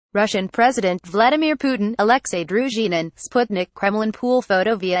Russian President Vladimir Putin, Alexei Druzhinin, Sputnik, Kremlin pool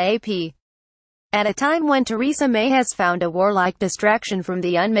photo via AP. At a time when Theresa May has found a warlike distraction from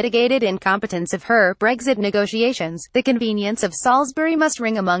the unmitigated incompetence of her Brexit negotiations, the convenience of Salisbury must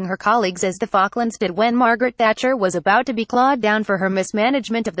ring among her colleagues as the Falklands did when Margaret Thatcher was about to be clawed down for her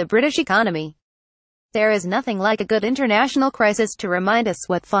mismanagement of the British economy. There is nothing like a good international crisis to remind us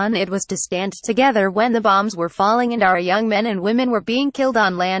what fun it was to stand together when the bombs were falling and our young men and women were being killed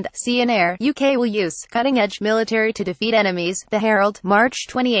on land, sea and air. UK will use cutting-edge military to defeat enemies. The Herald, March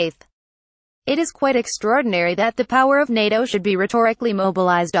 28. It is quite extraordinary that the power of NATO should be rhetorically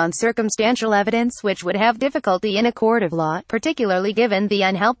mobilized on circumstantial evidence which would have difficulty in a court of law, particularly given the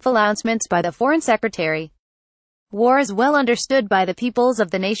unhelpful announcements by the Foreign Secretary. War is well understood by the peoples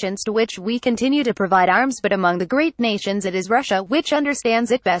of the nations to which we continue to provide arms, but among the great nations it is Russia which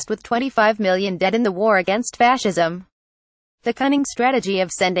understands it best, with 25 million dead in the war against fascism. The cunning strategy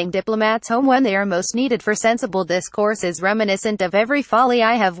of sending diplomats home when they are most needed for sensible discourse is reminiscent of every folly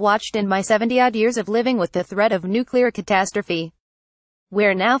I have watched in my 70-odd years of living with the threat of nuclear catastrophe.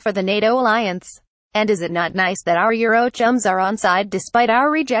 We're now for the NATO alliance. And is it not nice that our Euro chums are on side despite our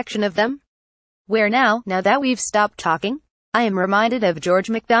rejection of them? Where now that we've stopped talking? I am reminded of George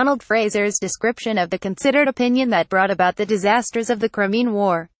MacDonald Fraser's description of the considered opinion that brought about the disasters of the Crimean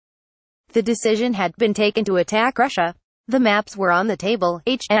War. The decision had been taken to attack Russia. The maps were on the table.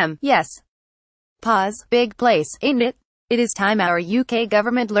 Yes. Pause. Big place, ain't it? It is time our UK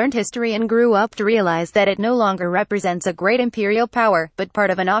government learned history and grew up to realize that it no longer represents a great imperial power, but part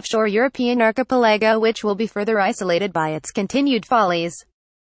of an offshore European archipelago which will be further isolated by its continued follies.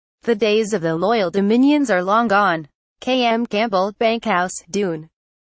 The days of the loyal dominions are long gone. K.M. Campbell, Bankhouse, Dune.